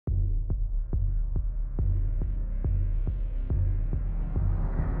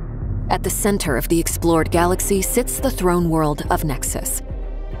At the center of the explored galaxy sits the throne world of Nexus.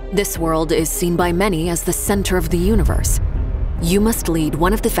 This world is seen by many as the center of the universe. You must lead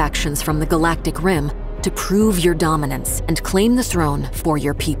one of the factions from the galactic rim to prove your dominance and claim the throne for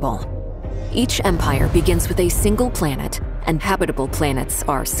your people. Each empire begins with a single planet, and habitable planets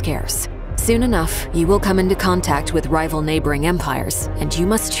are scarce. Soon enough, you will come into contact with rival neighboring empires, and you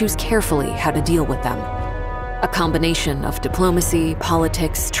must choose carefully how to deal with them. A combination of diplomacy,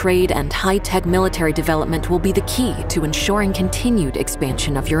 politics, trade, and high-tech military development will be the key to ensuring continued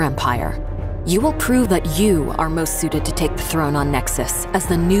expansion of your empire. You will prove that you are most suited to take the throne on Nexus as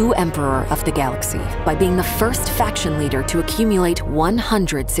the new Emperor of the Galaxy by being the first faction leader to accumulate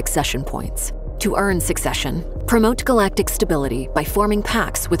 100 succession points. To earn succession, promote galactic stability by forming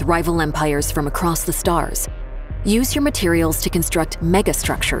pacts with rival empires from across the stars. Use your materials to construct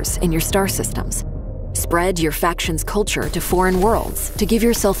megastructures in your star systems. Spread your faction's culture to foreign worlds to give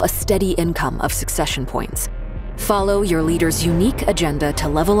yourself a steady income of succession points. Follow your leader's unique agenda to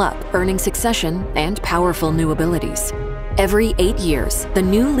level up, earning succession and powerful new abilities. Every 8 years, the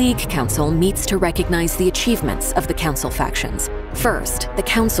new League Council meets to recognize the achievements of the Council factions. First, the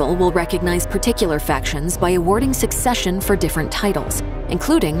Council will recognize particular factions by awarding succession for different titles,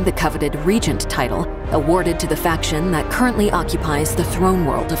 including the coveted Regent title, awarded to the faction that currently occupies the throne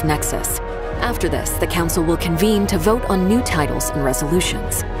world of Nexus. After this, the Council will convene to vote on new titles and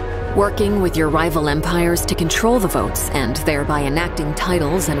resolutions. Working with your rival empires to control the votes and thereby enacting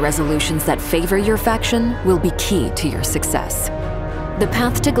titles and resolutions that favor your faction will be key to your success. The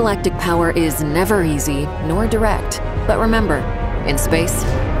path to galactic power is never easy nor direct, but remember, in space,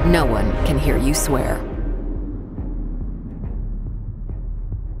 no one can hear you swear.